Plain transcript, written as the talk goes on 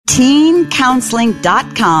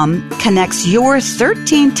TeenCounseling.com connects your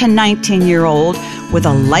 13 to 19-year-old with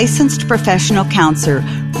a licensed professional counselor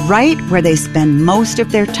right where they spend most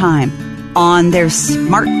of their time, on their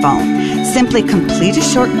smartphone. Simply complete a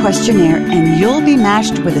short questionnaire and you'll be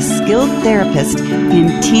matched with a skilled therapist in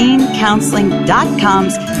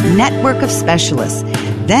TeenCounseling.com's network of specialists.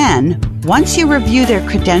 Then, once you review their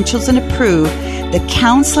credentials and approve, the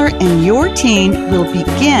counselor and your teen will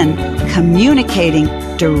begin communicating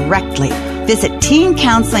directly. Visit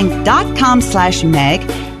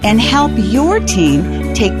TeenCounseling.com/Meg and help your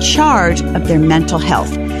teen take charge of their mental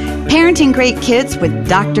health. Parenting Great Kids with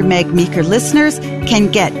Dr. Meg Meeker listeners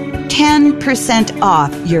can get 10%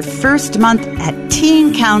 off your first month at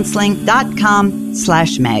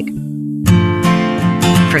TeenCounseling.com/Meg.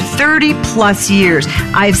 For 30 plus years,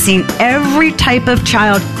 I've seen every type of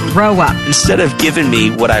child grow up. Instead of giving me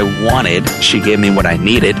what I wanted, she gave me what I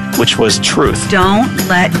needed, which was truth. Don't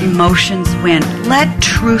let emotions win. Let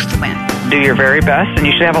truth win. Do your very best, and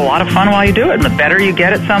you should have a lot of fun while you do it. And the better you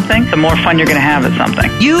get at something, the more fun you're going to have at something.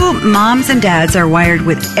 You moms and dads are wired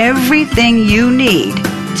with everything you need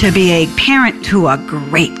to be a parent to a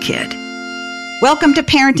great kid. Welcome to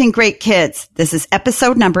Parenting Great Kids. This is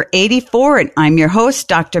episode number 84, and I'm your host,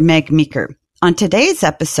 Dr. Meg Meeker. On today's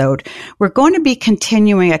episode, we're going to be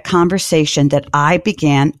continuing a conversation that I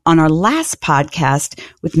began on our last podcast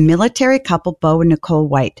with military couple Bo and Nicole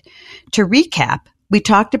White. To recap, we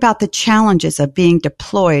talked about the challenges of being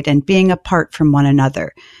deployed and being apart from one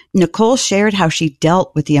another. Nicole shared how she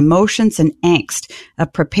dealt with the emotions and angst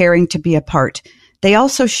of preparing to be apart. They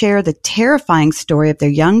also share the terrifying story of their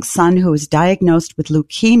young son who was diagnosed with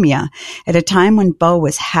leukemia at a time when Bo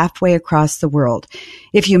was halfway across the world.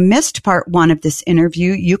 If you missed part one of this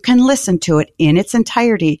interview, you can listen to it in its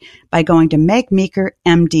entirety by going to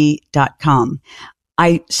megmeekermd.com.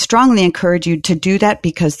 I strongly encourage you to do that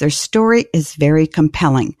because their story is very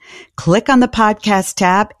compelling. Click on the podcast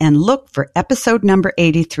tab and look for episode number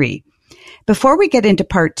 83. Before we get into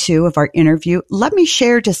part two of our interview, let me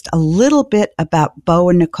share just a little bit about Bo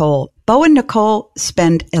and Nicole. Bo and Nicole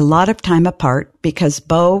spend a lot of time apart because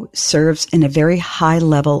Bo serves in a very high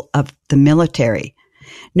level of the military.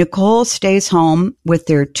 Nicole stays home with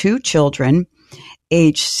their two children,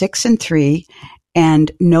 age 6 and 3,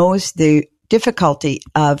 and knows the difficulty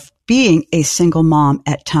of being a single mom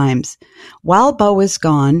at times. While Bo is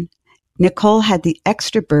gone, Nicole had the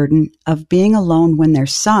extra burden of being alone when their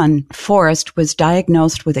son, Forrest, was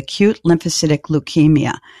diagnosed with acute lymphocytic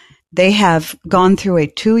leukemia. They have gone through a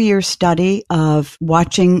 2-year study of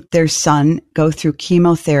watching their son go through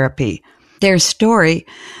chemotherapy. Their story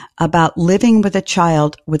about living with a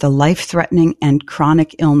child with a life-threatening and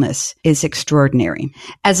chronic illness is extraordinary.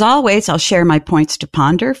 As always, I'll share my points to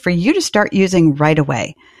ponder for you to start using right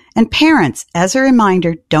away. And parents, as a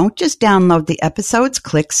reminder, don't just download the episodes,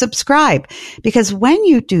 click subscribe, because when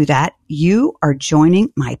you do that, you are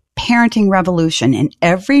joining my parenting revolution, and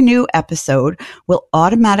every new episode will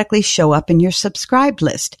automatically show up in your subscribed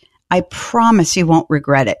list. I promise you won't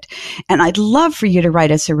regret it. And I'd love for you to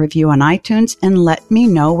write us a review on iTunes and let me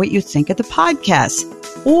know what you think of the podcast.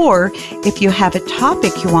 Or if you have a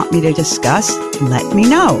topic you want me to discuss, let me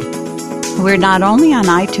know. We're not only on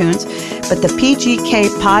iTunes, but the PGK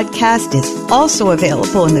podcast is also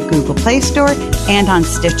available in the Google Play Store and on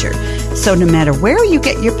Stitcher. So no matter where you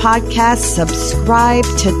get your podcasts, subscribe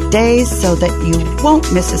today so that you won't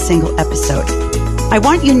miss a single episode. I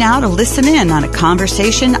want you now to listen in on a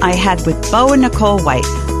conversation I had with Bo and Nicole White.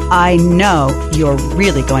 I know you're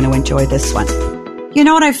really going to enjoy this one. You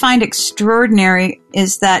know what I find extraordinary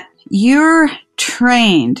is that you're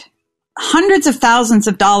trained. Hundreds of thousands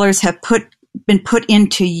of dollars have been put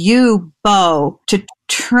into you, Bo, to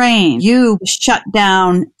train you to shut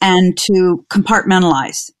down and to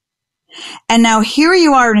compartmentalize. And now here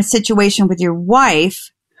you are in a situation with your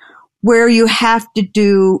wife where you have to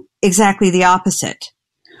do exactly the opposite,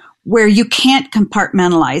 where you can't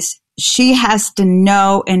compartmentalize. She has to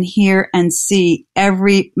know and hear and see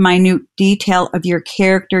every minute detail of your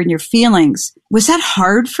character and your feelings. Was that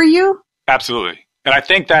hard for you? Absolutely. And I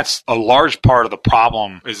think that's a large part of the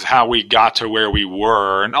problem is how we got to where we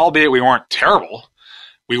were. And albeit we weren't terrible,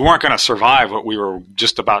 we weren't going to survive what we were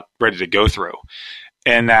just about ready to go through.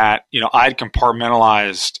 And that, I'd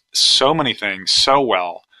compartmentalized so many things so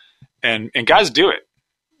well. And guys do it.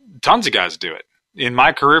 Tons of guys do it. In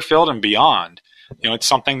my career field and beyond, it's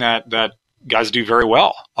something that guys do very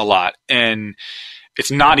well a lot. And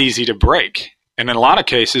it's not easy to break. And in a lot of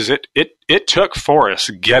cases, it took Forrest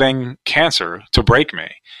getting cancer to break me.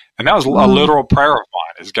 And that was a literal prayer of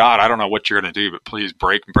mine is, God, I don't know what you're going to do, but please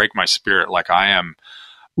break my spirit like I am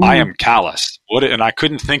I am callous. And I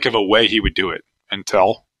couldn't think of a way he would do it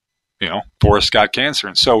until, Forrest got cancer.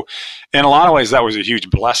 And so in a lot of ways, that was a huge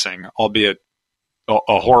blessing, albeit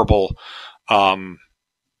a horrible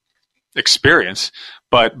experience,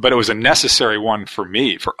 but it was a necessary one for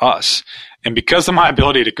me, for us. And because of my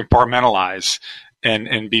ability to compartmentalize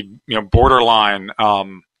and be, borderline, I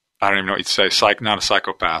don't even know what you'd say, not a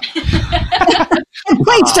psychopath.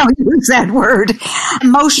 Please don't use that word.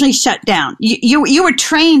 Emotionally shut down. You were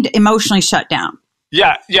trained emotionally shut down.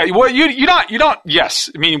 Yeah. Well, you don't. Yes,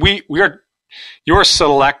 I mean you're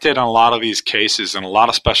selected in a lot of these cases in a lot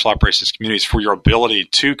of special operations communities for your ability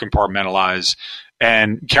to compartmentalize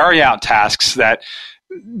and carry out tasks that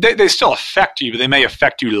they still affect you, but they may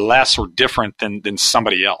affect you less or different than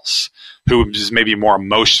somebody else who is maybe more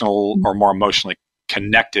emotional or more emotionally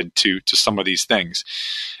connected to some of these things.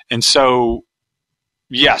 And so,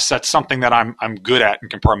 yes, that's something that I'm good at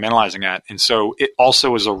and compartmentalizing at. And so it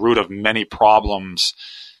also is a root of many problems,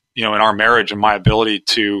 in our marriage and my ability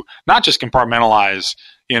to not just compartmentalize,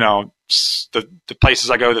 the places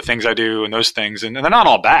I go, the things I do and those things. And they're not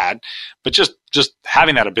all bad, but just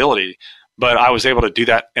having that ability. But I was able to do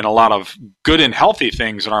that in a lot of good and healthy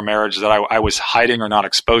things in our marriage that I was hiding or not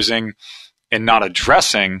exposing and not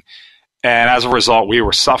addressing. And as a result, we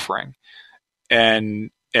were suffering.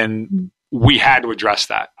 And we had to address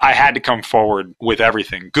that. I had to come forward with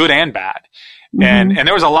everything, good and bad. Mm-hmm. And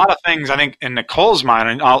there was a lot of things, I think, in Nicole's mind,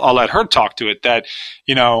 and I'll let her talk to it, that,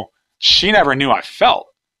 she never knew I felt.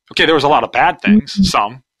 Okay, there was a lot of bad things,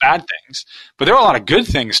 some bad things, but there were a lot of good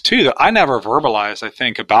things too that I never verbalized, I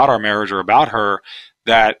think, about our marriage or about her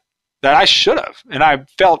that I should have. And I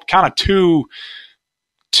felt kind of too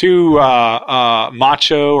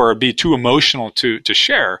macho or be too emotional to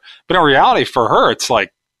share. But in reality, for her, it's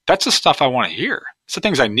like, that's the stuff I want to hear. It's the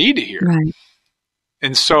things I need to hear. Right.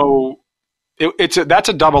 And so that's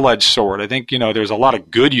a double-edged sword. I think, there's a lot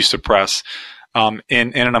of good you suppress in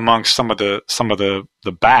and amongst some of the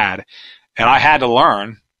bad. And I had to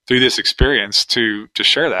learn through this experience to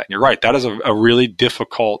share that. And you're right. That is a really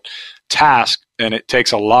difficult task, and it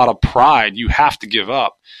takes a lot of pride you have to give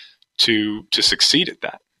up to succeed at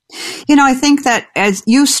that. I think that as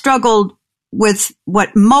you struggled with what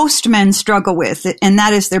most men struggle with, and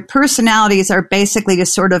that is their personalities are basically to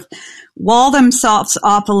sort of wall themselves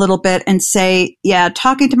off a little bit and say, yeah,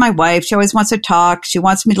 talking to my wife, she always wants to talk. She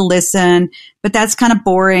wants me to listen, but that's kind of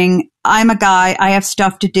boring. I'm a guy. I have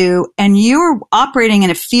stuff to do. And you're operating in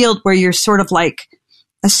a field where you're sort of like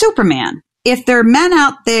a Superman. If there are men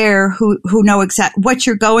out there who know exactly what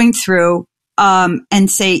you're going through,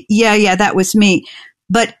 and say, yeah, that was me.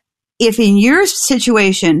 But if in your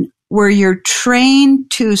situation where you're trained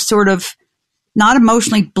to sort of not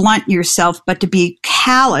emotionally blunt yourself, but to be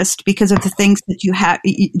calloused because of the things that you have,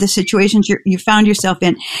 the situations you found yourself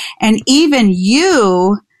in, and even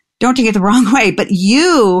you, don't take it the wrong way, but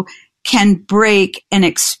you can break and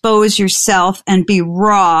expose yourself and be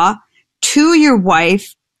raw to your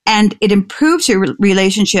wife, and it improves your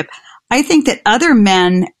relationship. I think that other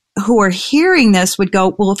men who are hearing this would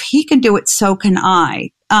go, well, if he can do it, so can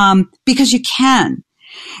I. Because you can.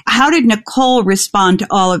 How did Nicole respond to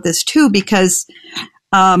all of this too? Because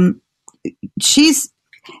she's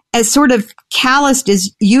as sort of calloused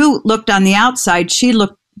as you looked on the outside. She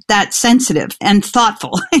looked that sensitive and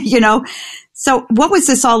thoughtful, So what was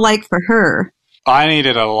this all like for her? I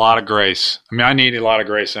needed a lot of grace. I mean, I needed a lot of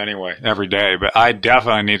grace anyway, every day, but I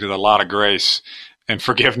definitely needed a lot of grace and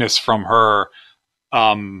forgiveness from her.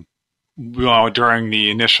 During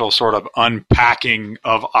the initial sort of unpacking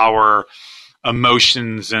of our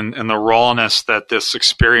emotions and the rawness that this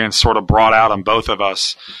experience sort of brought out on both of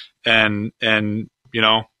us. And through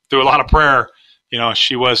a lot of prayer,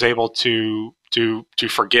 she was able to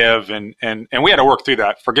forgive and we had to work through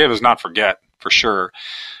that. Forgive is not forget, for sure.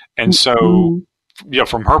 And so,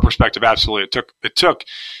 from her perspective, absolutely, it took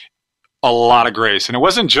a lot of grace, and it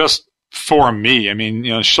wasn't just for me. I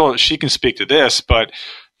mean, she can speak to this, but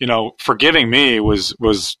forgiving me was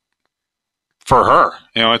for her.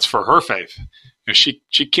 It's for her faith.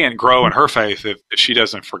 She can't grow in her faith if she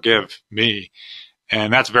doesn't forgive me,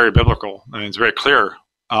 and that's very biblical. I mean, it's very clear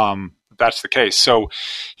that's the case. So,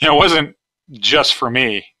 it wasn't just for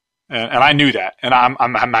me, and I knew that, and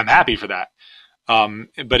I'm happy for that.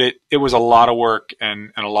 But it was a lot of work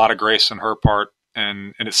and a lot of grace on her part.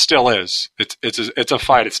 And it still is. It's a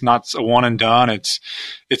fight. It's not a one and done. It's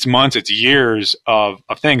months. It's years of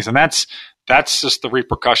things, and that's just the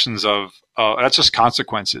repercussions of that's just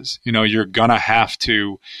consequences. You're gonna have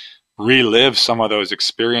to relive some of those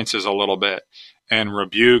experiences a little bit, and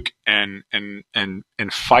rebuke and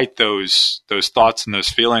fight those thoughts and those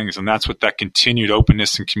feelings. And that's what that continued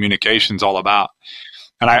openness and communication is all about.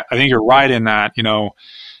 And I think you're right in that, you know,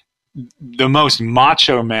 the most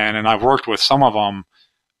macho men, and I've worked with some of them,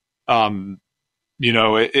 you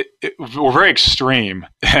know, we're very extreme.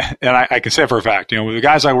 And I can say for a fact, you know, the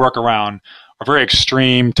guys I work around are very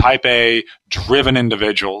extreme, type A, driven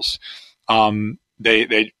individuals.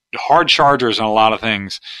 They hard chargers on a lot of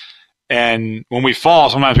things. And when we fall,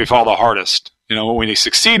 sometimes we fall the hardest. You know, when we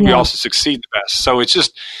succeed, we also succeed the best. So it's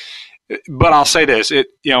just, but I'll say this, you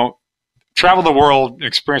know, travel the world,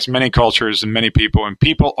 experience many cultures and many people, and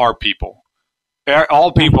people are people.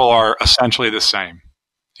 All people are essentially the same,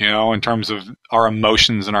 you know, in terms of our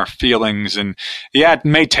emotions and our feelings. And yeah, it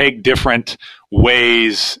may take different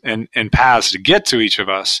ways and paths to get to each of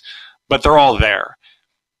us, but they're all there.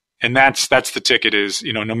 And that's the ticket is,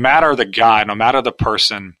 you know, no matter the guy, no matter the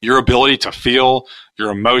person, your ability to feel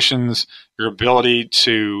your emotions, your ability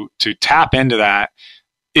to tap into that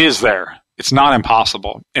is there. It's not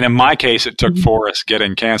impossible. And in my case, it took Forrest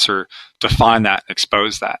getting cancer to find that,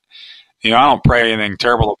 expose that. You know, I don't pray anything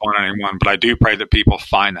terrible upon anyone, but I do pray that people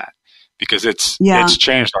find that, because it's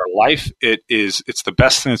changed our life. It's the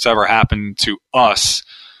best thing that's ever happened to us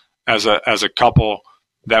as a couple,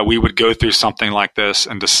 that we would go through something like this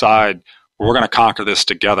and decide we're going to conquer this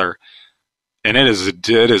together. And it is a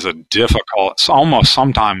difficult, it's almost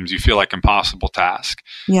sometimes you feel like impossible task.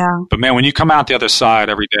 Yeah. But man, when you come out the other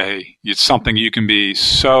side every day, it's something you can be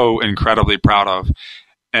so incredibly proud of,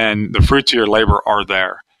 and the fruits of your labor are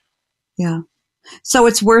there. Yeah. So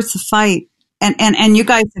it's worth the fight. And you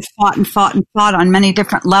guys have fought and fought and fought on many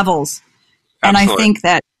different levels. And Absolutely. I think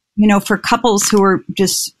that, you know, for couples who are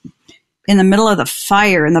just in the middle of the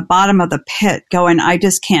fire, in the bottom of the pit, going, I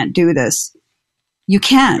just can't do this. You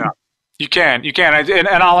can. Yeah. You can, and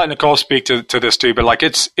I'll let Nicole speak to this too. But like,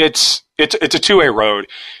 it's a two-way road.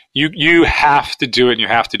 You have to do it, and you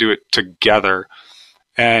have to do it together,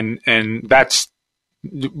 and that's,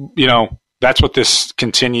 you know, that's what this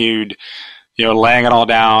continued, you know, laying it all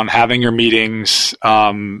down, having your meetings,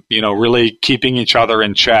 you know, really keeping each other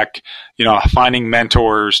in check, you know, finding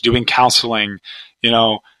mentors, doing counseling, you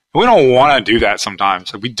know, we don't want to do that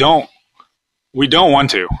sometimes. We don't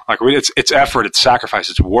want to. Like, it's effort, it's sacrifice,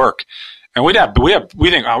 it's work. And we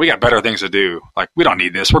think, oh, we got better things to do. Like, we don't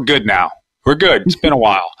need this. We're good now. We're good. It's been a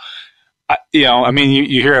while. You know, I mean,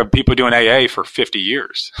 you hear of people doing AA for 50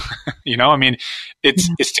 years. You know, I mean,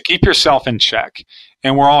 it's to keep yourself in check.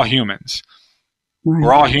 And we're all humans. Right.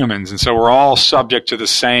 We're all humans. And so we're all subject to the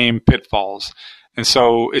same pitfalls. And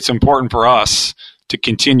so it's important for us to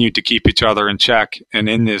continue to keep each other in check and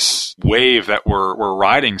in this wave that we're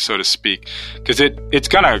riding, so to speak, because it's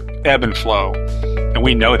going to ebb and flow, and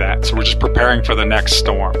we know that. So we're just preparing for the next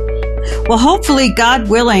storm. Well, hopefully, God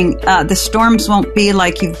willing, the storms won't be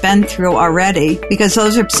like you've been through already, because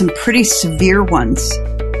those are some pretty severe ones.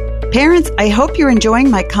 Parents, I hope you're enjoying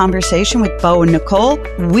my conversation with Bo and Nicole.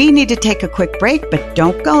 We need to take a quick break, but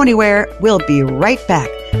don't go anywhere. We'll be right back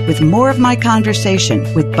with more of my conversation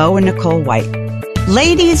with Bo and Nicole White.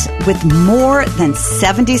 Ladies with more than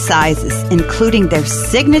 70 sizes, including their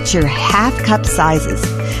signature half-cup sizes,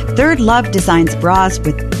 Third Love designs bras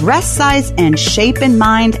with breast size and shape in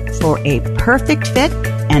mind for a perfect fit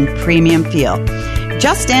and premium feel.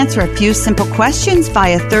 Just answer a few simple questions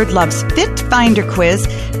via Third Love's Fit Finder quiz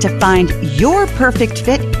to find your perfect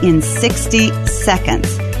fit in 60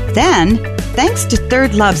 seconds. Then, thanks to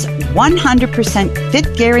Third Love's 100%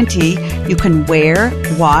 fit guarantee, you can wear,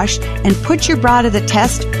 wash, and put your bra to the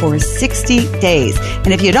test for 60 days.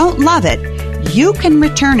 And if you don't love it, you can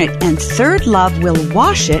return it, and Third Love will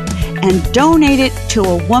wash it and donate it to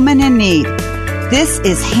a woman in need. This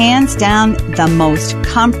is hands down the most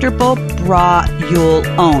comfortable bra you'll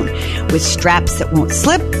own, with straps that won't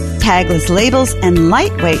slip, tagless labels, and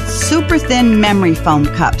lightweight, super thin memory foam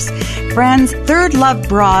cups. Friends, Third Love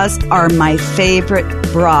bras are my favorite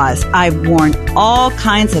bras. I've worn all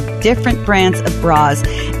kinds of different brands of bras,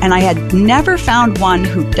 and I had never found one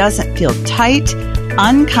who doesn't feel tight,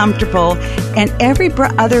 uncomfortable, and every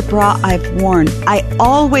other bra I've worn, I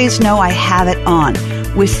always know I have it on.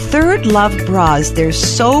 With Third Love bras, they're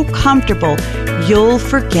so comfortable, you'll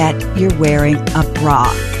forget you're wearing a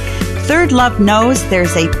bra. Third Love knows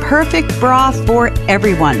there's a perfect bra for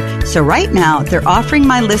everyone. So right now, they're offering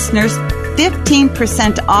my listeners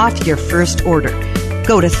 15% off your first order.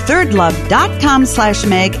 Go to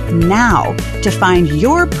thirdlove.com/Meg now to find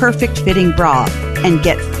your perfect fitting bra and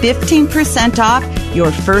get 15% off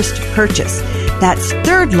your first purchase. That's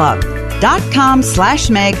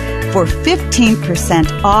thirdlove.com/Meg for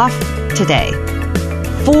 15% off today.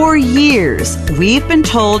 For years, we've been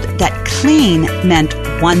told that clean meant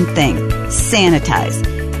one thing: sanitize.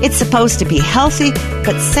 It's supposed to be healthy,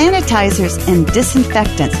 but sanitizers and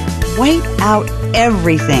disinfectants wipe out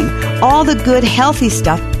everything, all the good healthy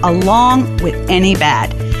stuff along with any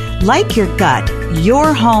bad. Like your gut,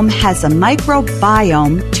 your home has a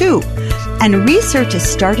microbiome too. And research is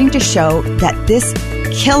starting to show that this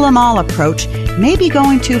kill-em-all approach may be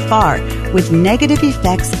going too far, with negative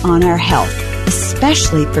effects on our health,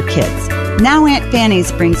 especially for kids. Now Aunt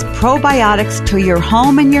Fanny's brings probiotics to your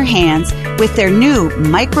home and your hands with their new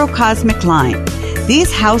Microcosmic line.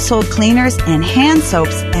 These household cleaners and hand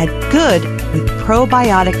soaps add good with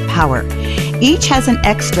probiotic power. Each has an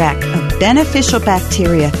extract of beneficial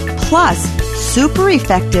bacteria plus super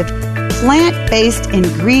effective plant-based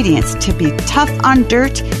ingredients to be tough on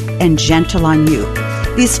dirt and gentle on you.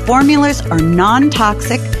 These formulas are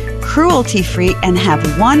non-toxic, cruelty-free, and have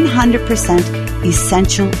 100%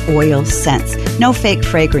 essential oil scents. No fake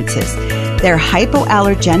fragrances. They're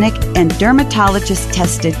hypoallergenic and dermatologist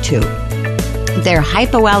tested too.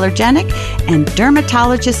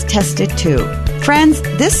 Friends,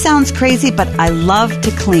 this sounds crazy, but I love to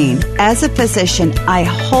clean. As a physician, I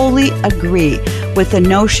wholly agree with the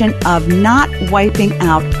notion of not wiping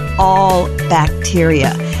out all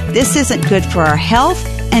bacteria. This isn't good for our health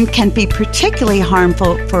and can be particularly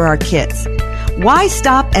harmful for our kids. Why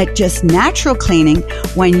stop at just natural cleaning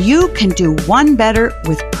when you can do one better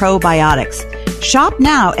with probiotics? Shop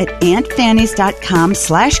now at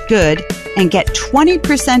auntfannys.com/good and get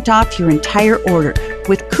 20% off your entire order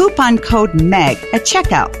with coupon code MEG at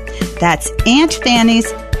checkout. That's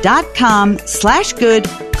auntfannys.com/good,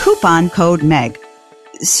 coupon code MEG.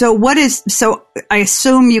 So I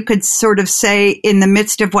assume you could sort of say, in the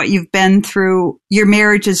midst of what you've been through, your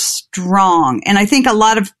marriage is strong. And I think a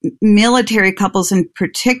lot of military couples in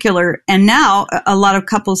particular, and now a lot of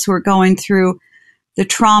couples who are going through the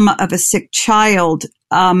trauma of a sick child,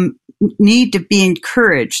 need to be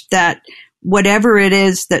encouraged that whatever it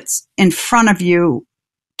is that's in front of you,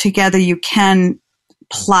 together you can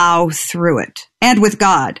plow through it, and with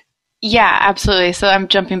God. Yeah, absolutely. So I'm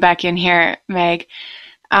jumping back in here, Meg.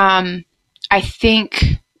 I think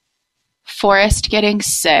Forrest getting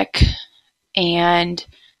sick and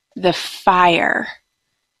the fire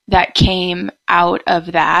that came out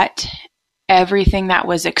of that, everything that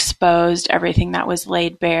was exposed, everything that was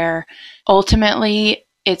laid bare, ultimately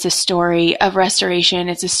it's a story of restoration.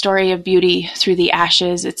 It's a story of beauty through the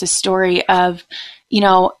ashes. It's a story of,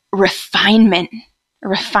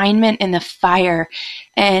 refinement in the fire.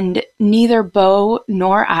 And neither Bo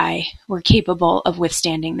nor I were capable of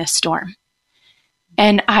withstanding this storm.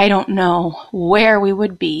 And I don't know where we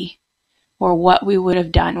would be or what we would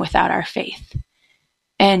have done without our faith.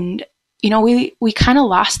 And, we kind of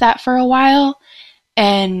lost that for a while.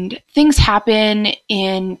 And things happen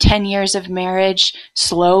in 10 years of marriage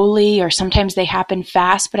slowly, or sometimes they happen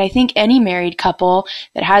fast. But I think any married couple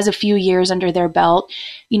that has a few years under their belt,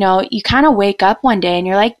 you kind of wake up one day and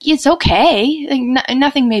you're like, it's okay. Like,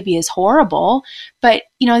 nothing maybe is horrible, but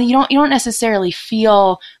you don't necessarily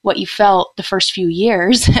feel what you felt the first few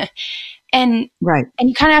years. And right. And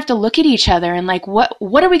you kind of have to look at each other and like, what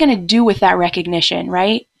are we going to do with that recognition,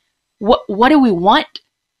 right? What do we want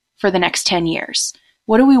for the next 10 years?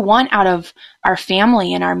 What do we want out of our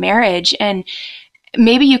family and our marriage? And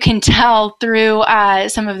maybe you can tell through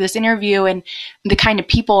some of this interview and the kind of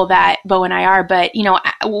people that Bo and I are, but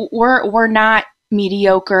we're not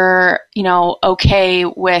mediocre, okay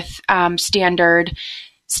with standard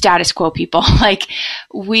status quo people. Like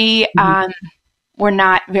we're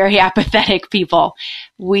not very apathetic people.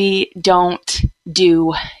 We don't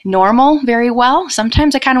do normal very well.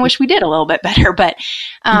 Sometimes I kind of wish we did a little bit better, but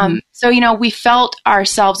so we felt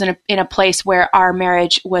ourselves in a place where our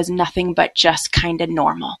marriage was nothing but just kind of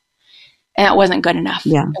normal. And it wasn't good enough.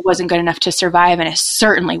 Yeah. It wasn't good enough to survive, and it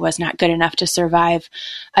certainly was not good enough to survive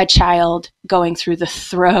a child going through the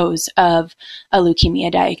throes of a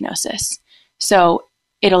leukemia diagnosis. So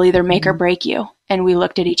it'll either make or break you. And we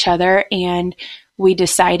looked at each other and we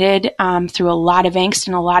decided through a lot of angst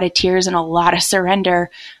and a lot of tears and a lot of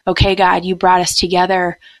surrender, okay, God, you brought us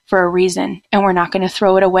together for a reason and we're not going to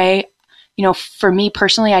throw it away. For me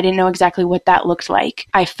personally, I didn't know exactly what that looked like.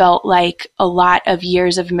 I felt like a lot of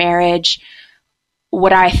years of marriage,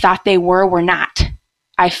 what I thought they were not.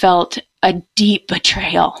 I felt a deep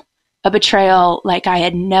betrayal, a betrayal like I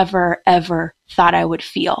had never, ever thought I would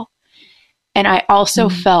feel. And I also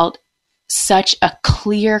felt such a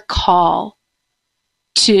clear call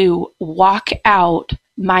to walk out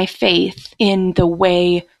my faith in the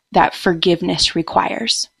way that forgiveness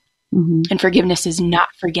requires. And forgiveness is not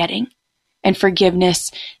forgetting. and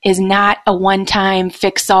forgiveness is not a one-time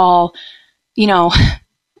fix-all,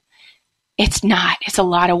 it's not. It's a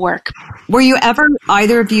lot of work. Were you ever,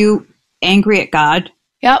 either of you, angry at God?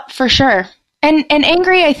 Yep, for sure. And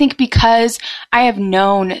angry, I think, because I have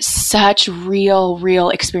known such real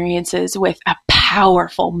experiences with a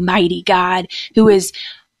powerful, mighty God who is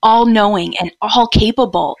all-knowing and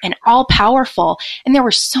all-capable and all-powerful. And there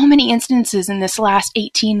were so many instances in this last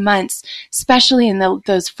 18 months, especially in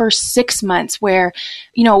those first 6 months where,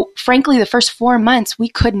 frankly, the first 4 months, we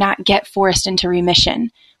could not get Forrest into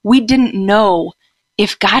remission. We didn't know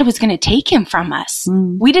if God was going to take him from us.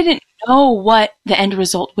 We didn't know what the end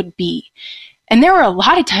result would be. And there were a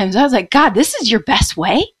lot of times I was like, God, this is your best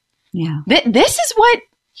way? Yeah. This is what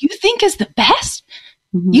you think is the best?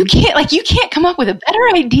 You can't come up with a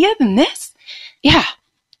better idea than this. Yeah.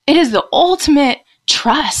 It is the ultimate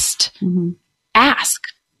trust ask,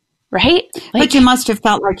 right? But you must have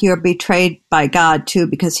felt like you were betrayed by God too,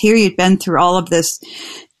 because here you'd been through all of this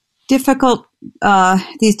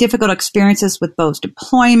these difficult experiences with both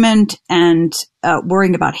deployment and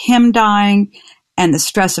worrying about him dying and the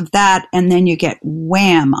stress of that. And then you get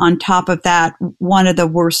wham on top of that, one of the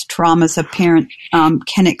worst traumas a parent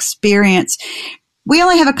can experience. We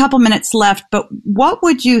only have a couple minutes left, but what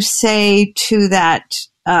would you say to that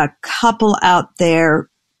couple out there,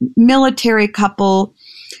 military couple,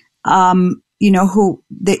 who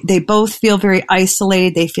they both feel very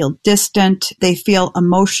isolated, they feel distant, they feel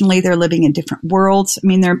emotionally they're living in different worlds. I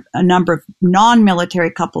mean, there are a number of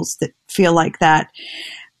non-military couples that feel like that.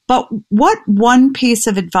 But what one piece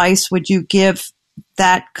of advice would you give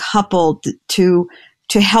that couple to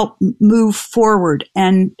help move forward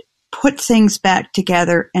and put things back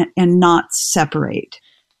together and not separate?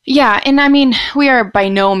 Yeah. And I mean, we are by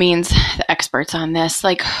no means the experts on this.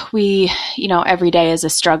 Like every day is a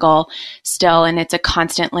struggle still, and it's a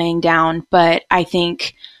constant laying down. But I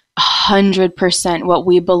think 100% what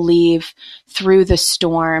we believe through the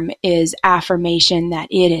storm is affirmation that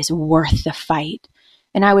it is worth the fight.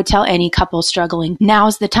 And I would tell any couple struggling,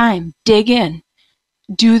 now's the time. Dig in,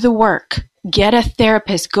 do the work. Get a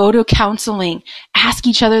therapist, go to counseling, ask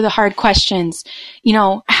each other the hard questions,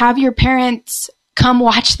 have your parents come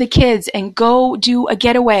watch the kids and go do a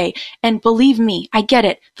getaway. And believe me, I get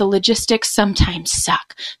it. The logistics sometimes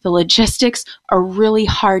suck. The logistics are really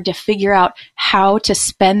hard to figure out how to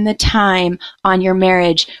spend the time on your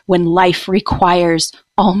marriage when life requires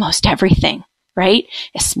almost everything. Right?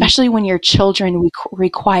 Especially when your children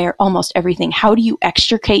require almost everything. How do you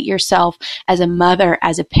extricate yourself as a mother,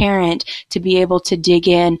 as a parent, to be able to dig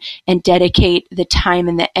in and dedicate the time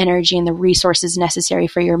and the energy and the resources necessary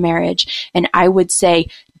for your marriage? And I would say,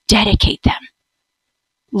 dedicate them.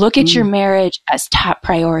 Look at your marriage as top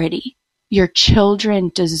priority. Your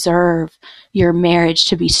children deserve your marriage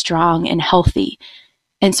to be strong and healthy.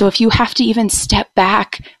 And so if you have to even step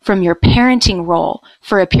back from your parenting role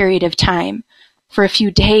for a period of time, for a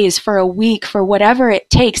few days, for a week, for whatever it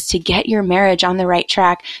takes to get your marriage on the right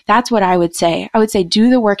track, that's what I would say. I would say do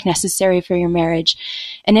the work necessary for your marriage.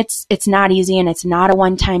 And it's not easy, and it's not a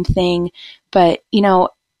one-time thing. But,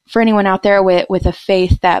 for anyone out there with a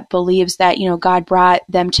faith that believes that, God brought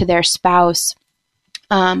them to their spouse,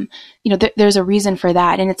 there's a reason for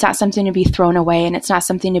that. And it's not something to be thrown away, and it's not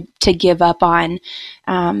something to give up on.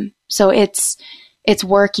 So it's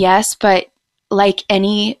work, yes, but like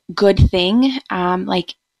any good thing,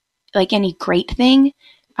 like any great thing,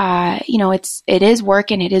 it is work,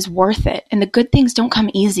 and it is worth it. And the good things don't come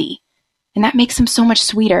easy. And that makes them so much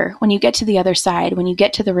sweeter when you get to the other side, when you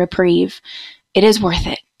get to the reprieve. It is worth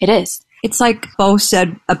it. It is. It's like Bo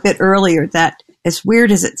said a bit earlier, that as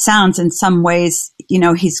weird as it sounds, in some ways,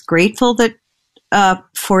 he's grateful that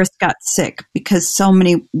Forrest got sick, because so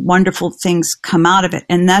many wonderful things come out of it.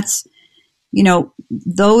 And that's,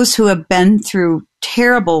 those who have been through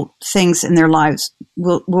terrible things in their lives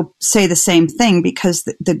will say the same thing, because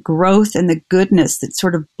the growth and the goodness that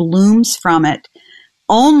sort of blooms from it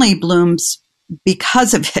only blooms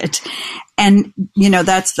because of it. And,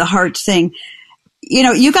 that's the hard thing.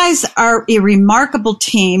 You guys are a remarkable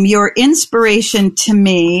team. You're inspiration to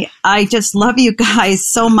me. I just love you guys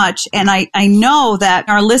so much. And I know that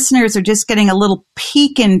our listeners are just getting a little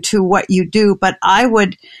peek into what you do, but I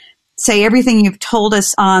would say everything you've told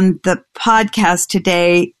us on the podcast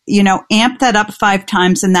today, amp that up 5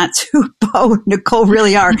 times. And that's who Bo and Nicole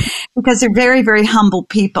really are, because they're very, very humble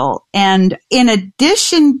people. And in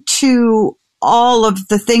addition to all of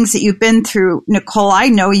the things that you've been through, Nicole, I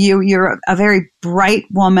know you're a very bright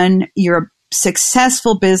woman. You're a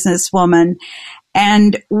successful businesswoman.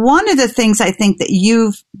 And one of the things I think that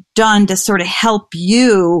you've done to sort of help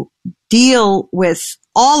you deal with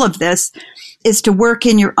all of this is to work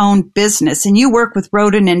in your own business. And you work with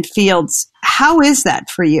Roden and Fields. How is that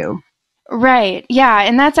for you? Right. Yeah.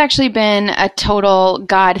 And that's actually been a total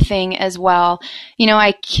God thing as well. You know,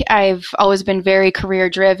 I've always been very career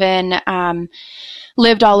driven,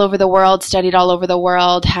 lived all over the world, studied all over the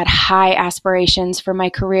world, had high aspirations for my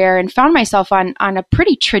career, and found myself on a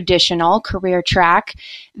pretty traditional career track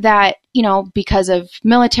that, you know, because of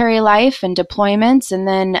military life and deployments and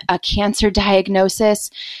then a cancer diagnosis,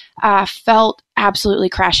 felt absolutely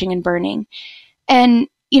crashing and burning. And,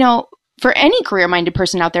 you know, for any career-minded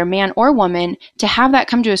person out there, man or woman, to have that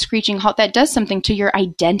come to a screeching halt, that does something to your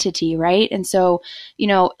identity, right? And so, you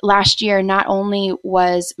know, last year, not only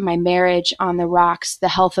was my marriage on the rocks, the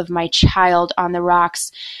health of my child on the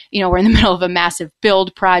rocks, you know, we're in the middle of a massive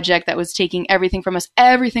build project that was taking everything from us.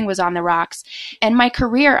 Everything was on the rocks. And my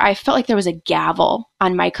career, I felt like there was a gavel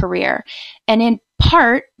on my career. And in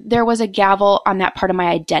part, there was a gavel on that part of my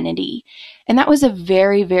identity. And that was a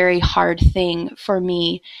very, very hard thing for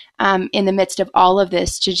me in the midst of all of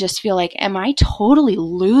this, to just feel like, am I totally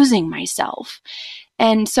losing myself?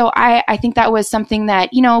 And so I think that was something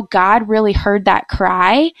that, you know, God really heard that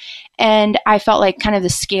cry. And I felt like kind of the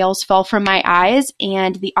scales fell from my eyes,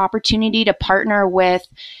 and the opportunity to partner with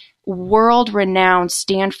world-renowned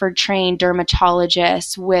Stanford-trained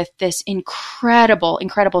dermatologists with this incredible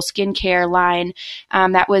skincare line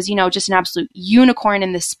that was, you know, just an absolute unicorn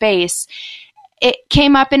in the space. It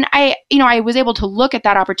came up, and I was able to look at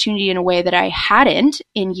that opportunity in a way that I hadn't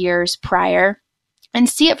in years prior, and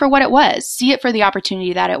see it for what it was, see it for the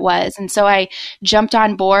opportunity that it was. And so I jumped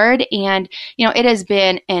on board, and, you know, it has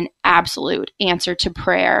been an absolute answer to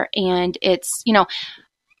prayer. And it's, you know,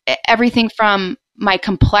 everything from my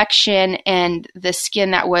complexion and the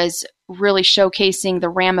skin that was really showcasing the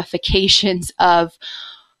ramifications of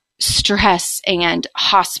stress and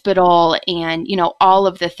hospital and, you know, all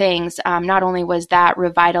of the things. Not only was that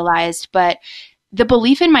revitalized, but the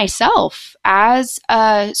belief in myself as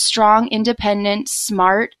a strong, independent,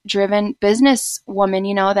 smart, driven businesswoman,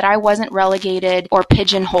 you know, that I wasn't relegated or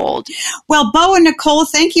pigeonholed. Well, Bo and Nicole,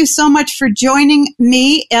 thank you so much for joining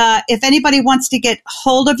me. If anybody wants to get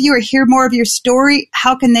hold of you or hear more of your story,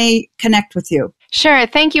 how can they connect with you? Sure.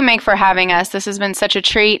 Thank you, Meg, for having us. This has been such a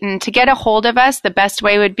treat. And to get a hold of us, the best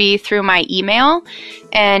way would be through my email.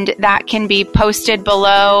 And that can be posted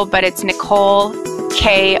below, but it's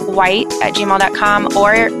NicoleKWhite@gmail.com,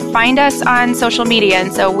 or find us on social media.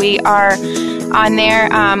 And so we are on there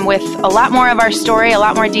with a lot more of our story, a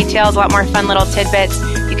lot more details, a lot more fun little tidbits.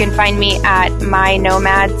 You can find me at My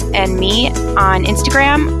Nomads and Me on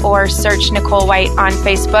Instagram, or search Nicole White on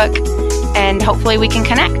Facebook, and hopefully we can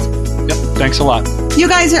connect. Yep. Thanks a lot. You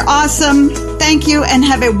guys are awesome. Thank you, and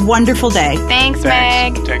have a wonderful day. Thanks,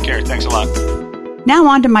 Meg. Take care. Thanks a lot. Now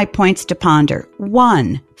on to my points to ponder.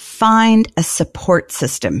 1, find a support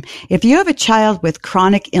system. If you have a child with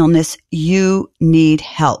chronic illness, you need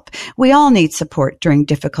help. We all need support during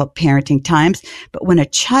difficult parenting times, but when a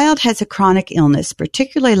child has a chronic illness,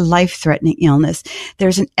 particularly life-threatening illness,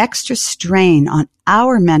 there's an extra strain on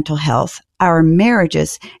our mental health, our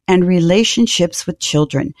marriages, and relationships with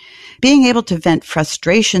children. Being able to vent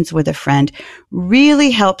frustrations with a friend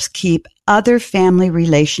really helps keep other family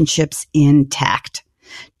relationships intact.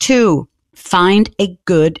 2, find a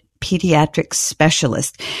good pediatric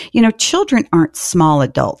specialist. You know, children aren't small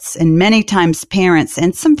adults, and many times parents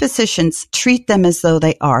and some physicians treat them as though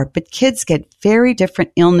they are, but kids get very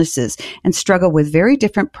different illnesses and struggle with very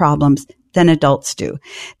different problems than adults do.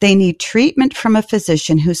 They need treatment from a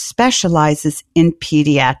physician who specializes in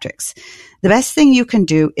pediatrics. The best thing you can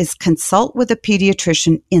do is consult with a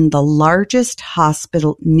pediatrician in the largest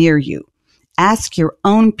hospital near you. Ask your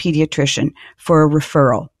own pediatrician for a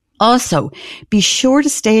referral. Also, be sure to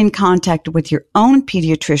stay in contact with your own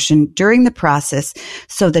pediatrician during the process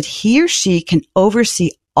so that he or she can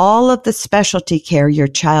oversee all of the specialty care your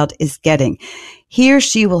child is getting. He or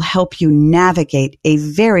she will help you navigate a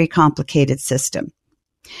very complicated system.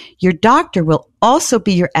 Your doctor will also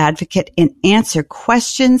be your advocate and answer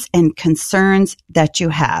questions and concerns that you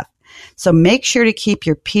have. So make sure to keep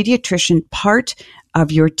your pediatrician part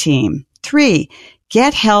of your team. 3,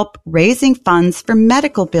 get help raising funds for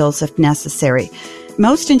medical bills if necessary.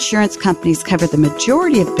 Most insurance companies cover the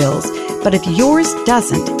majority of bills, but if yours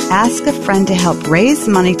doesn't, ask a friend to help raise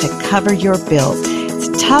money to cover your bills. It's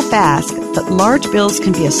a tough ask, but large bills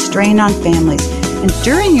can be a strain on families. And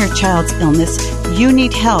during your child's illness, you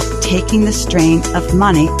need help taking the strain of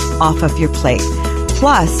money off of your plate.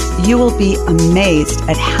 Plus, you will be amazed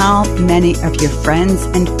at how many of your friends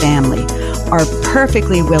and family are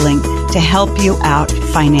perfectly willing to help you out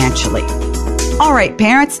financially. All right,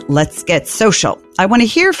 parents, let's get social. I want to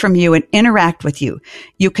hear from you and interact with you.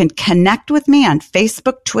 You can connect with me on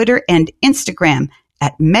Facebook, Twitter, and Instagram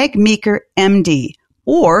at Meg Meeker, MD.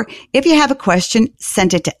 Or if you have a question,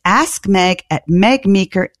 send it to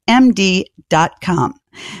askmeg@megmeekermd.com.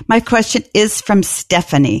 My question is from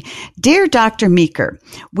Stephanie. Dear Dr. Meeker,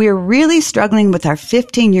 we're really struggling with our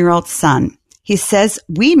 15-year-old son. He says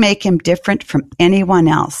we make him different from anyone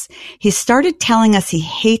else. He started telling us he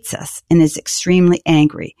hates us and is extremely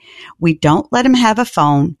angry. We don't let him have a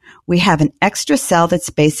phone. We have an extra cell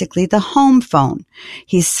that's basically the home phone.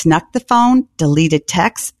 He's snuck the phone, deleted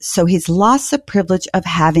texts, so he's lost the privilege of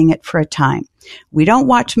having it for a time. We don't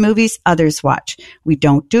watch movies others watch. We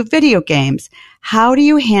don't do video games. How do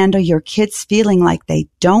you handle your kids feeling like they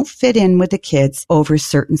don't fit in with the kids over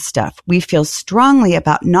certain stuff? We feel strongly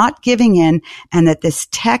about not giving in and that this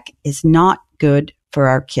tech is not good for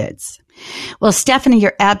our kids. Well, Stephanie,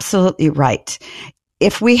 you're absolutely right.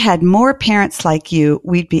 If we had more parents like you,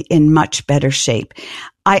 we'd be in much better shape.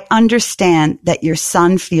 I understand that your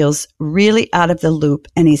son feels really out of the loop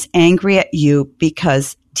and he's angry at you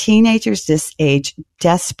because teenagers this age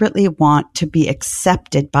desperately want to be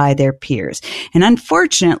accepted by their peers. And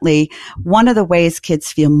unfortunately, one of the ways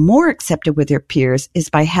kids feel more accepted with their peers is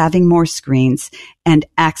by having more screens and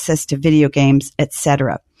access to video games,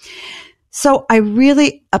 etc. So I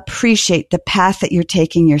really appreciate the path that you're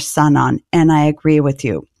taking your son on, and I agree with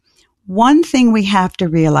you. One thing we have to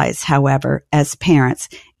realize, however, as parents,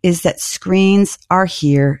 is that screens are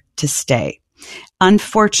here to stay.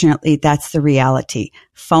 Unfortunately, that's the reality.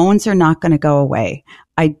 Phones are not going to go away.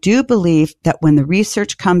 I do believe that when the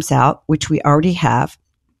research comes out, which we already have,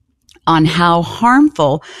 on how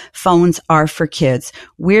harmful phones are for kids,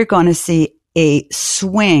 we're going to see a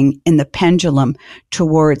swing in the pendulum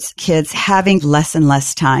towards kids having less and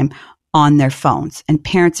less time on their phones. And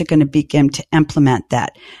parents are going to begin to implement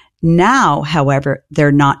that. Now, however,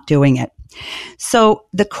 they're not doing it. So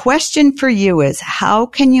the question for you is, how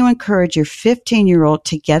can you encourage your 15-year-old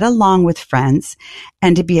to get along with friends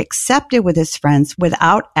and to be accepted with his friends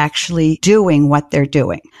without actually doing what they're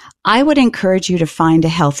doing? I would encourage you to find a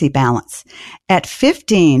healthy balance. At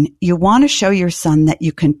 15, you want to show your son that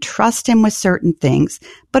you can trust him with certain things,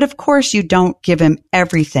 but of course you don't give him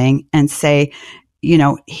everything and say, you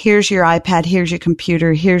know, here's your iPad, here's your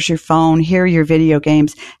computer, here's your phone, here are your video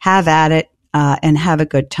games, have at it, and have a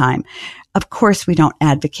good time. Of course, we don't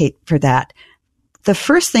advocate for that. The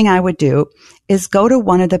first thing I would do is go to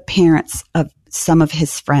one of the parents of some of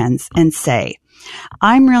his friends and say,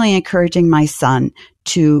 I'm really encouraging my son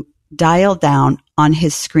to dial down on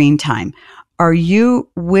his screen time. Are you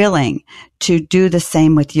willing to do the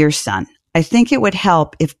same with your son? I think it would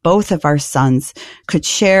help if both of our sons could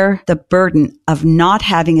share the burden of not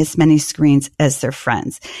having as many screens as their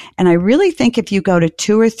friends. And I really think if you go to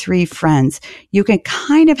 2 or 3 friends, you can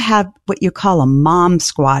kind of have what you call a mom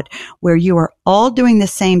squad, where you are all doing the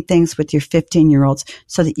same things with your 15-year-olds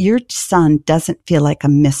so that your son doesn't feel like a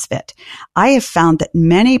misfit. I have found that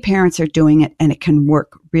many parents are doing it and it can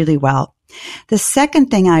work really well. The second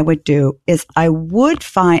thing I would do is I would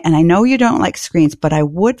find, and I know you don't like screens, but I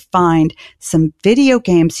would find some video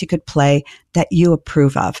games you could play that you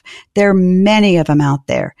approve of. There are many of them out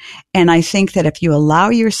there. And I think that if you allow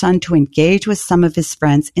your son to engage with some of his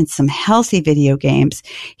friends in some healthy video games,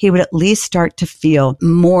 he would at least start to feel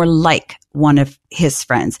more like one of his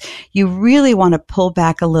friends. You really want to pull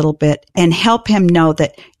back a little bit and help him know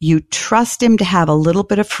that you trust him to have a little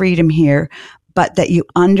bit of freedom here, but that you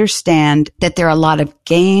understand that there are a lot of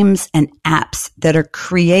games and apps that are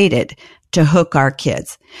created to hook our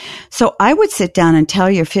kids. So I would sit down and tell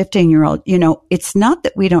your 15-year-old, you know, it's not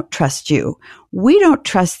that we don't trust you. We don't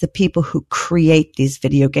trust the people who create these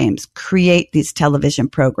video games, create these television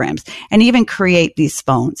programs, and even create these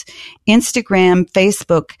phones. Instagram,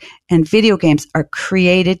 Facebook, and video games are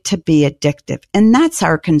created to be addictive. And that's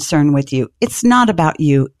our concern with you. It's not about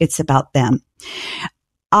you. It's about them.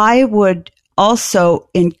 I would also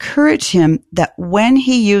encourage him that when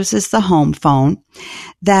he uses the home phone,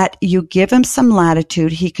 that you give him some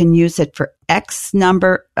latitude. He can use it for X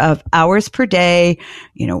number of hours per day,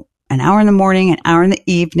 you know, an hour in the morning, an hour in the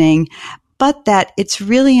evening, but that it's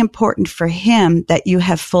really important for him that you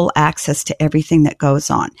have full access to everything that goes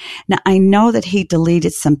on. Now, I know that he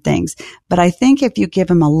deleted some things, but I think if you give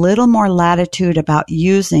him a little more latitude about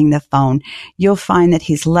using the phone, you'll find that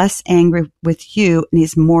he's less angry with you and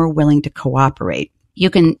he's more willing to cooperate. You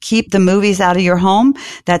can keep the movies out of your home.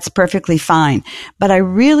 That's perfectly fine. But I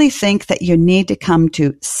really think that you need to come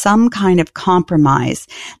to some kind of compromise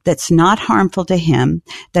that's not harmful to him,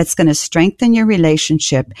 that's going to strengthen your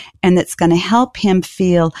relationship, and that's going to help him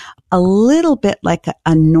feel a little bit like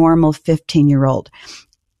a normal 15-year-old.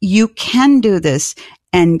 You can do this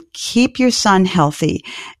and keep your son healthy.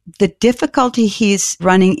 The difficulty he's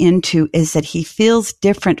running into is that he feels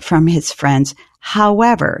different from his friends.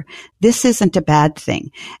 However, this isn't a bad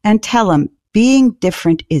thing. And tell him being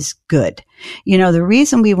different is good. You know, the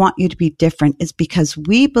reason we want you to be different is because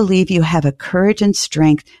we believe you have a courage and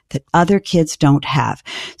strength that other kids don't have.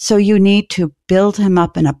 So you need to build him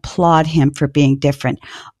up and applaud him for being different.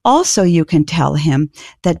 Also, you can tell him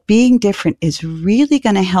that being different is really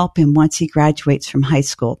going to help him once he graduates from high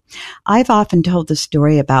school. I've often told the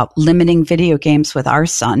story about limiting video games with our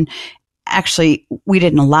son. Actually, we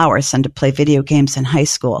didn't allow our son to play video games in high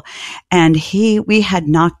school. And we had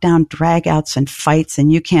knockdown dragouts and fights,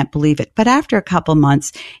 and you can't believe it. But after a couple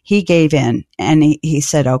months, he gave in and he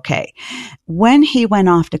said, okay. When he went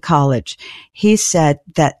off to college, he said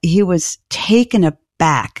that he was taken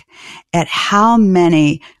aback at how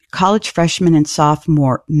many college freshmen and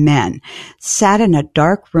sophomore men sat in a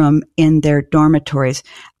dark room in their dormitories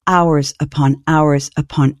hours upon hours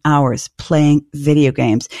upon hours playing video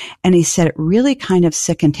games. And he said it really kind of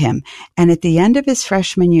sickened him. And at the end of his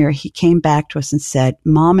freshman year, he came back to us and said,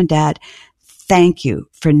 Mom and Dad, thank you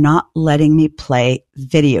for not letting me play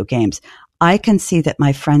video games. I can see that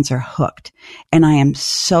my friends are hooked, and I am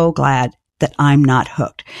so glad that I'm not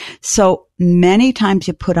hooked. So many times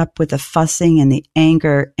you put up with the fussing and the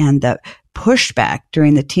anger and the pushback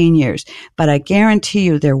during the teen years, but I guarantee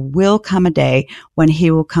you there will come a day when he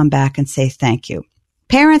will come back and say thank you.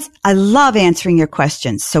 Parents, I love answering your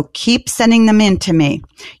questions, so keep sending them in to me.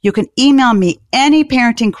 You can email me any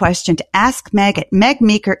parenting question to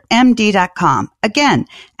askmeg@megmeekermd.com. Again,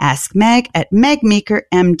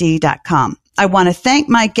 askmeg@megmeekermd.com. I want to thank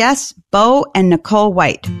my guests, Bo and Nicole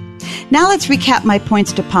White. Now let's recap my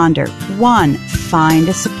points to ponder. 1, find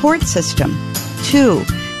a support system. 2,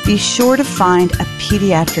 be sure to find a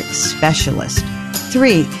pediatric specialist.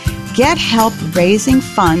 3, get help raising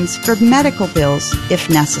funds for medical bills if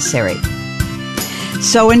necessary.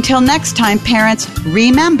 So until next time, parents,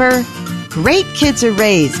 remember, great kids are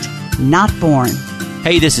raised, not born.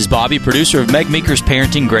 Hey, this is Bobby, producer of Meg Meeker's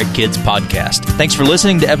Parenting Great Kids podcast. Thanks for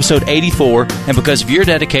listening to episode 84, and because of your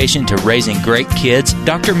dedication to raising great kids,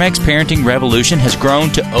 Dr. Meg's Parenting Revolution has grown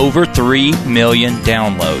to over 3 million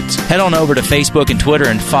downloads. Head on over to Facebook and Twitter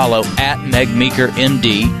and follow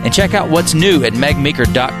 @MegMeekerMD, and check out what's new at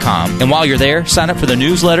megmeeker.com. And while you're there, sign up for the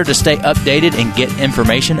newsletter to stay updated and get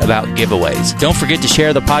information about giveaways. Don't forget to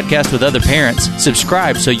share the podcast with other parents,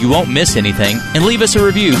 subscribe so you won't miss anything, and leave us a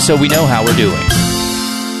review so we know how we're doing.